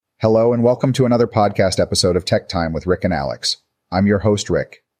Hello and welcome to another podcast episode of Tech Time with Rick and Alex. I'm your host,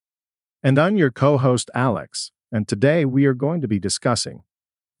 Rick. And I'm your co-host, Alex. And today we are going to be discussing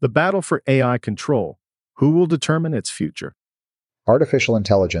the battle for AI control. Who will determine its future? Artificial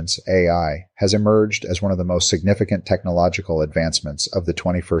intelligence, AI, has emerged as one of the most significant technological advancements of the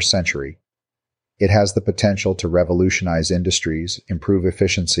 21st century. It has the potential to revolutionize industries, improve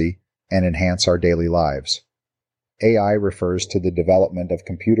efficiency, and enhance our daily lives. AI refers to the development of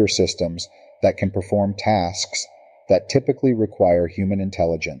computer systems that can perform tasks that typically require human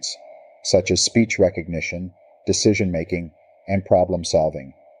intelligence, such as speech recognition, decision-making, and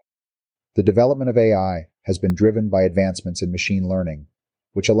problem-solving. The development of AI has been driven by advancements in machine learning,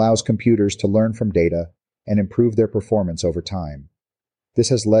 which allows computers to learn from data and improve their performance over time. This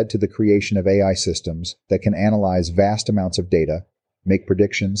has led to the creation of AI systems that can analyze vast amounts of data, make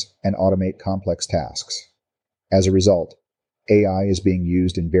predictions, and automate complex tasks. As a result, AI is being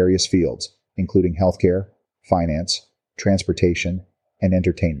used in various fields, including healthcare, finance, transportation, and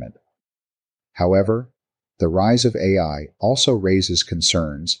entertainment. However, the rise of AI also raises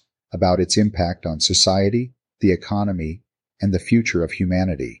concerns about its impact on society, the economy, and the future of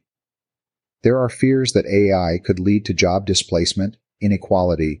humanity. There are fears that AI could lead to job displacement,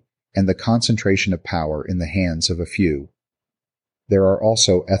 inequality, and the concentration of power in the hands of a few. There are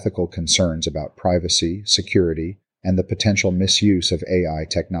also ethical concerns about privacy, security, and the potential misuse of AI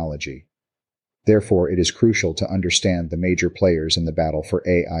technology. Therefore, it is crucial to understand the major players in the battle for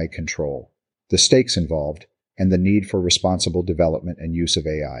AI control, the stakes involved, and the need for responsible development and use of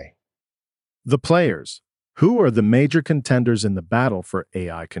AI. The players. Who are the major contenders in the battle for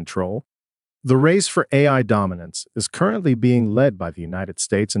AI control? The race for AI dominance is currently being led by the United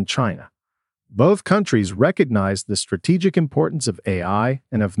States and China. Both countries recognize the strategic importance of AI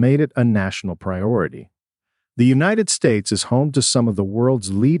and have made it a national priority. The United States is home to some of the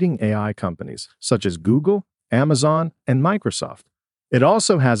world's leading AI companies, such as Google, Amazon, and Microsoft. It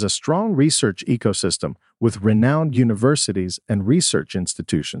also has a strong research ecosystem with renowned universities and research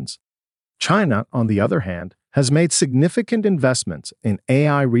institutions. China, on the other hand, has made significant investments in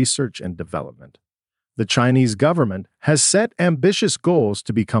AI research and development. The Chinese government has set ambitious goals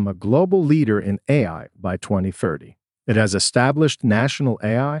to become a global leader in AI by 2030. It has established national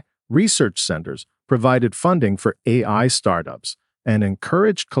AI research centers, provided funding for AI startups, and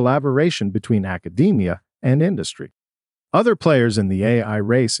encouraged collaboration between academia and industry. Other players in the AI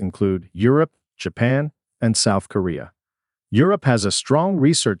race include Europe, Japan, and South Korea. Europe has a strong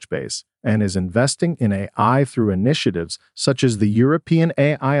research base and is investing in AI through initiatives such as the European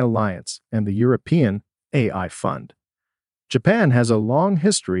AI Alliance and the European AI Fund. Japan has a long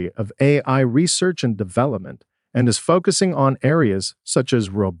history of AI research and development and is focusing on areas such as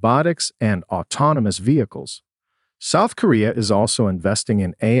robotics and autonomous vehicles. South Korea is also investing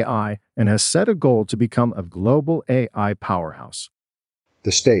in AI and has set a goal to become a global AI powerhouse.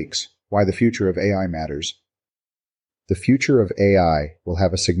 The stakes, why the future of AI matters. The future of AI will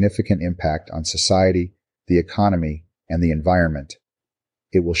have a significant impact on society, the economy, and the environment.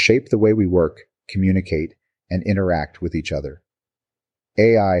 It will shape the way we work, communicate, and interact with each other.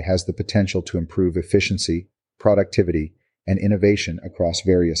 AI has the potential to improve efficiency, productivity, and innovation across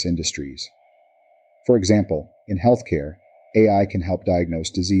various industries. For example, in healthcare, AI can help diagnose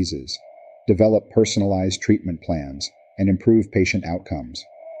diseases, develop personalized treatment plans, and improve patient outcomes.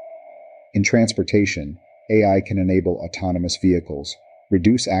 In transportation, AI can enable autonomous vehicles,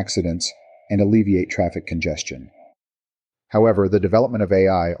 reduce accidents, and alleviate traffic congestion. However, the development of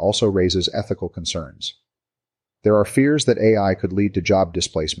AI also raises ethical concerns. There are fears that AI could lead to job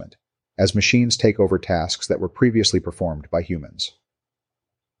displacement, as machines take over tasks that were previously performed by humans.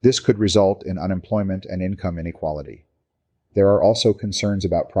 This could result in unemployment and income inequality. There are also concerns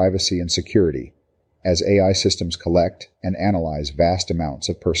about privacy and security, as AI systems collect and analyze vast amounts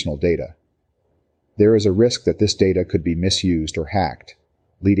of personal data. There is a risk that this data could be misused or hacked,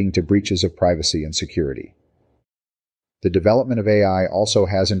 leading to breaches of privacy and security. The development of AI also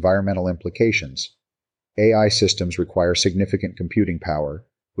has environmental implications. AI systems require significant computing power,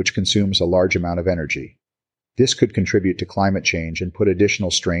 which consumes a large amount of energy. This could contribute to climate change and put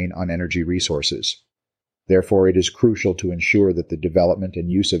additional strain on energy resources. Therefore, it is crucial to ensure that the development and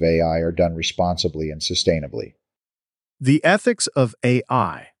use of AI are done responsibly and sustainably. The ethics of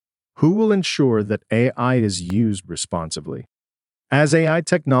AI. Who will ensure that AI is used responsibly? As AI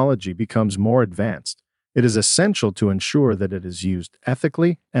technology becomes more advanced, it is essential to ensure that it is used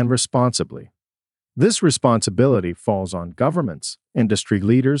ethically and responsibly. This responsibility falls on governments, industry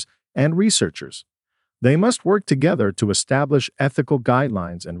leaders, and researchers. They must work together to establish ethical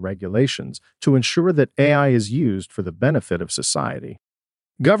guidelines and regulations to ensure that AI is used for the benefit of society.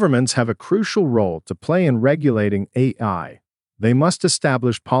 Governments have a crucial role to play in regulating AI. They must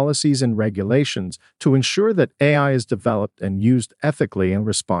establish policies and regulations to ensure that AI is developed and used ethically and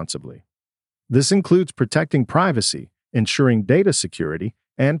responsibly. This includes protecting privacy, ensuring data security,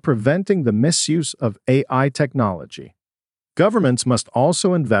 and preventing the misuse of AI technology. Governments must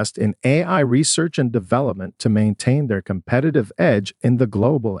also invest in AI research and development to maintain their competitive edge in the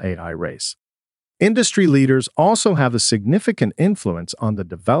global AI race. Industry leaders also have a significant influence on the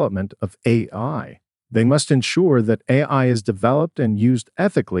development of AI. They must ensure that AI is developed and used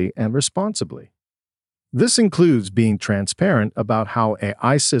ethically and responsibly. This includes being transparent about how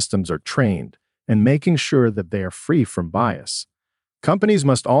AI systems are trained and making sure that they are free from bias. Companies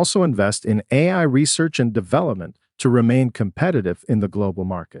must also invest in AI research and development to remain competitive in the global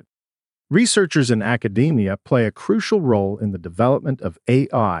market. Researchers in academia play a crucial role in the development of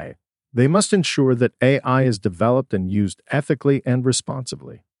AI. They must ensure that AI is developed and used ethically and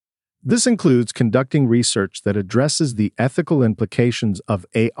responsibly. This includes conducting research that addresses the ethical implications of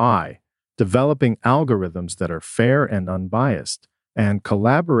AI, developing algorithms that are fair and unbiased, and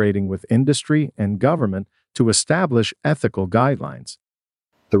collaborating with industry and government to establish ethical guidelines.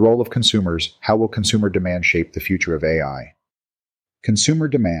 The role of consumers. How will consumer demand shape the future of AI? Consumer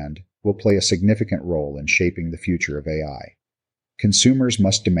demand will play a significant role in shaping the future of AI. Consumers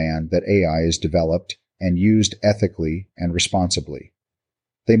must demand that AI is developed and used ethically and responsibly.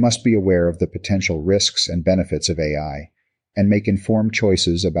 They must be aware of the potential risks and benefits of AI and make informed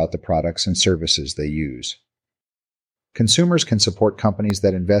choices about the products and services they use. Consumers can support companies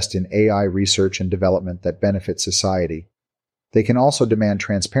that invest in AI research and development that benefit society. They can also demand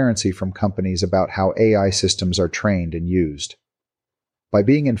transparency from companies about how AI systems are trained and used. By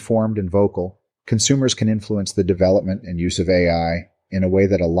being informed and vocal, consumers can influence the development and use of AI in a way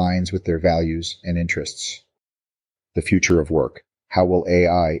that aligns with their values and interests. The future of work. How will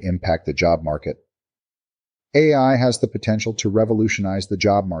AI impact the job market? AI has the potential to revolutionize the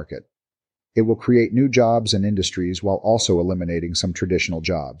job market. It will create new jobs and industries while also eliminating some traditional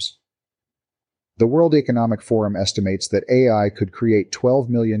jobs. The World Economic Forum estimates that AI could create 12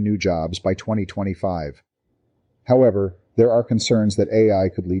 million new jobs by 2025. However, there are concerns that AI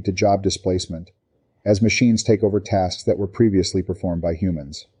could lead to job displacement, as machines take over tasks that were previously performed by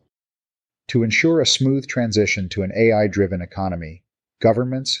humans. To ensure a smooth transition to an AI-driven economy,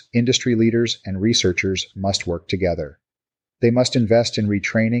 governments, industry leaders, and researchers must work together. They must invest in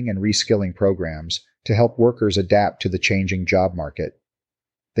retraining and reskilling programs to help workers adapt to the changing job market.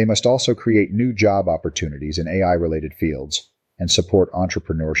 They must also create new job opportunities in AI-related fields and support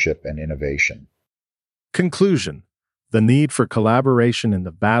entrepreneurship and innovation. Conclusion: the need for collaboration in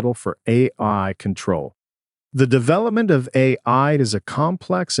the battle for AI control. The development of AI is a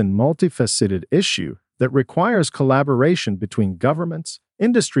complex and multifaceted issue that requires collaboration between governments,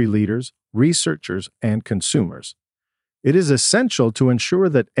 industry leaders, researchers, and consumers. It is essential to ensure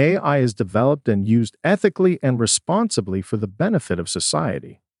that AI is developed and used ethically and responsibly for the benefit of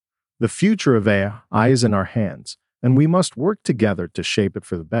society. The future of AI is in our hands, and we must work together to shape it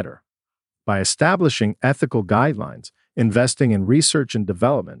for the better. By establishing ethical guidelines, investing in research and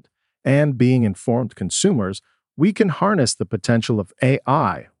development, and being informed consumers, we can harness the potential of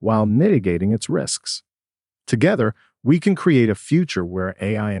AI while mitigating its risks. Together, we can create a future where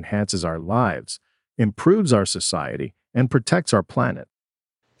AI enhances our lives, improves our society, and protects our planet.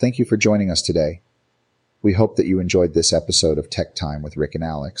 Thank you for joining us today. We hope that you enjoyed this episode of Tech Time with Rick and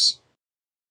Alex.